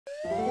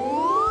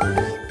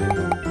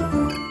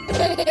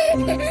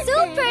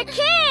Super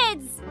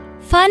Kids!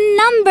 Fun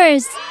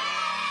numbers!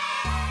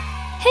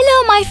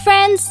 Hello, my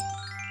friends!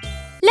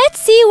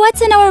 Let's see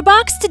what's in our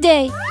box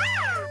today.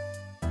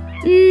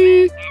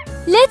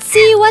 Let's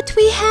see what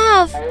we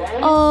have.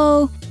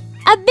 Oh,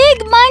 a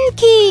big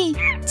monkey!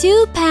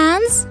 2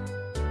 pans.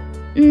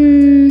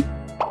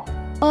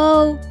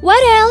 Oh,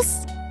 what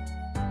else?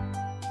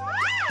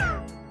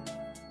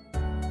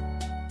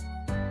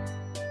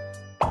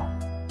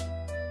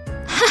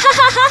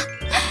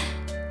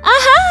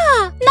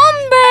 Aha!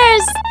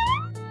 Numbers!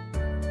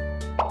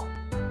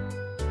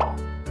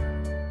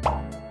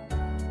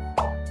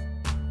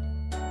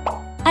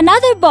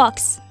 Another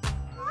box.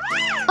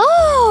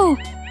 Oh!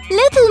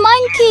 Little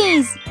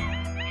monkeys!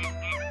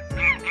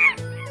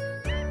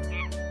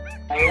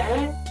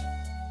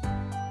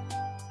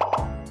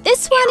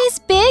 This one is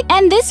big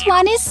and this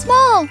one is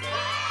small.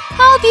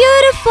 How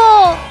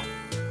beautiful!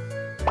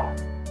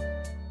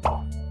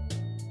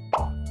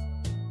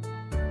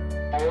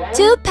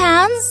 Two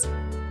pans,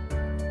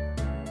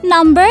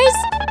 numbers,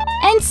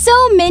 and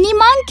so many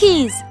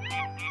monkeys.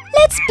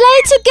 Let's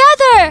play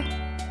together!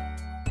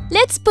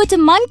 Let's put a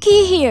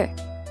monkey here.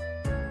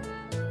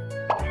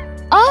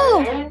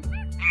 Oh!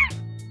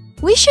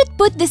 We should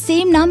put the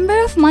same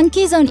number of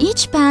monkeys on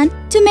each pan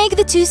to make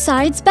the two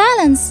sides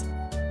balance.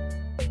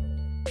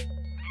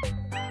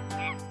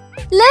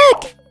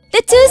 Look!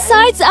 The two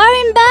sides are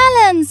in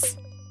balance.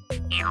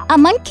 A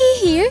monkey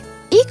here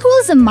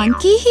equals a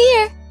monkey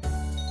here.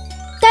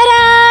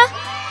 Ta-da!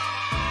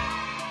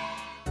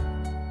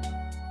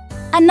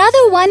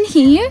 Another one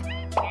here.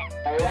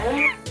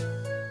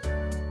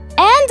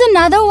 And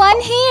another one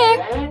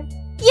here.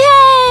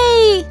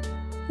 Yay!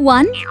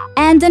 One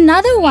and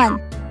another one.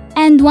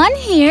 And one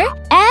here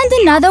and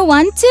another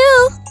one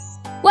too.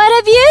 What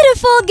a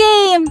beautiful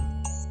game!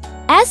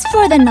 As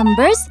for the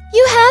numbers,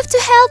 you have to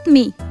help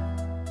me.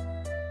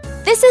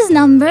 This is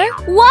number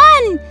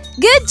 1.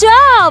 Good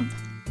job!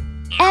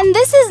 And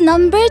this is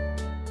number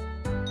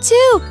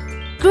 2.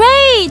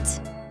 Great!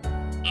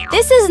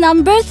 This is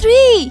number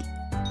 3.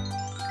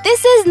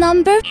 This is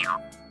number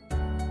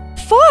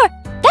 4.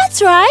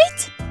 That's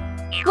right!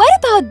 What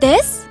about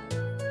this?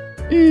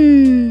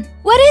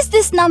 What is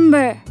this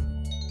number?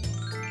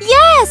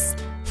 Yes!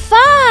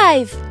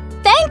 5!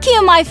 Thank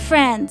you, my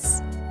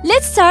friends!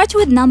 Let's start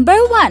with number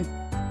 1.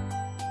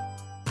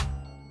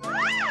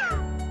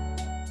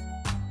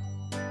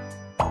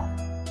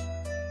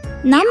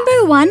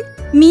 Number 1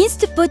 means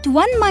to put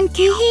one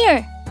monkey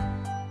here.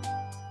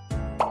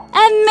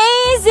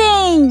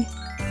 Amazing!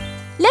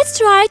 Let's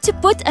try to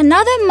put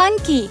another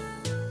monkey.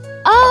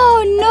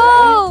 Oh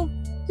no!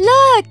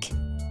 Look!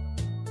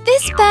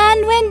 This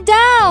pan went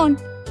down.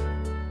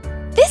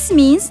 This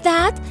means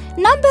that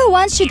number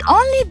 1 should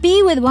only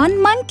be with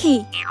one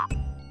monkey.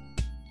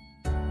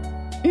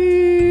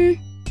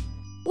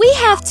 We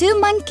have 2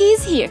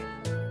 monkeys here.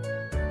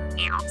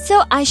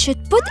 So I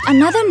should put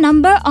another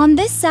number on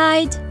this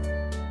side.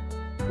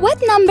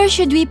 What number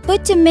should we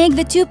put to make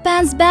the 2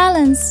 pans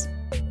balance?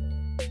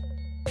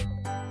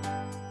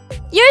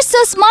 You're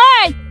so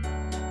smart!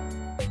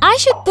 I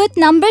should put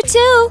number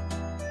 2.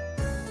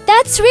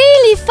 That's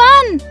really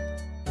fun!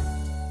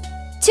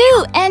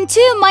 2 and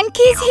 2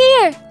 monkeys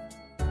here.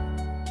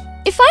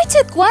 If I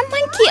took one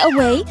monkey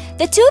away,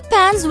 the 2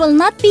 pans will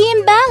not be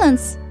in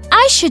balance.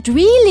 I should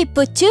really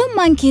put 2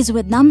 monkeys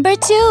with number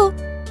 2.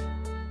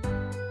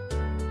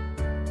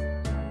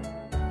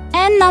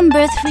 And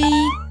number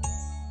 3.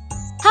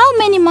 How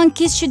many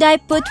monkeys should I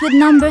put with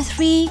number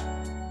 3?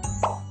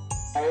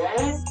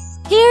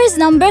 Here is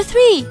number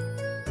 3.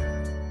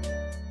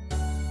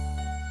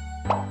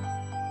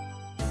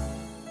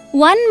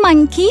 1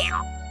 monkey,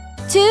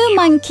 2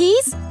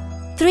 monkeys,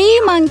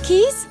 3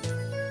 monkeys.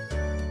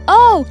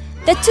 Oh,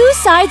 the 2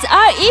 sides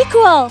are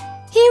equal.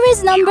 Here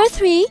is number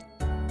 3.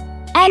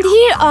 And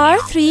here are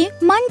 3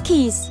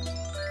 monkeys.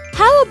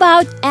 How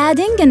about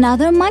adding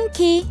another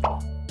monkey?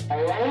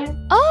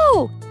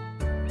 Oh,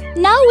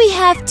 now we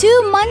have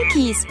 2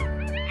 monkeys.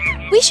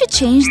 We should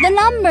change the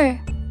number.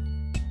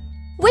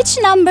 Which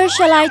number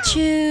shall I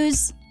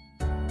choose?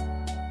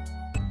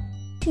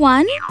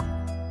 1,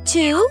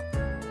 2,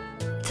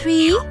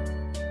 3,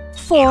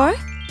 4.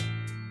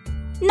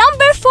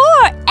 Number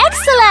 4!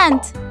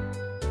 Excellent!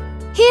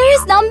 Here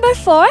is number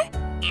 4.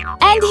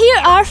 And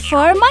here are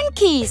 4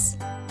 monkeys.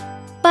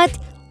 But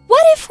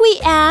what if we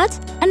add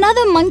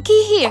another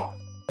monkey here?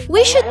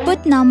 We should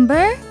put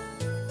number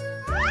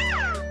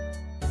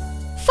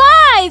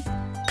 5!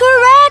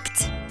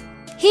 Correct!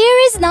 Here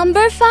is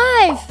number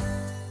 5.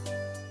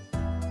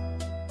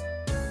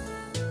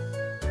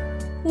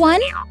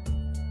 1,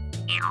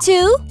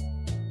 2,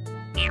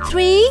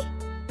 3,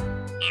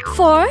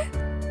 4,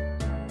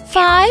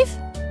 5.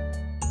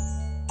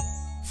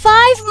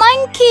 5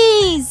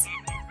 monkeys!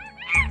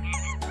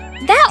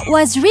 That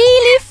was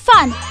really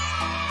fun!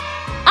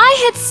 I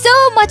had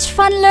so much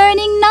fun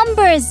learning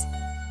numbers.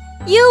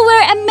 You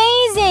were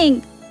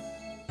amazing!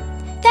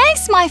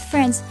 Thanks, my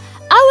friends.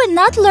 I would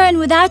not learn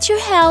without your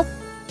help.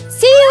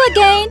 See you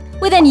again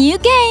with a new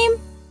game.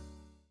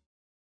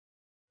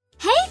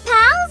 Hey,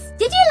 pals!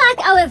 Did you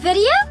like our a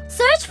video?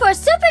 Search for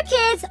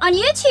Superkids on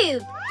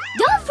YouTube.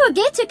 Don't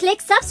forget to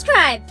click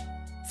subscribe.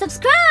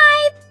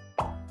 Subscribe!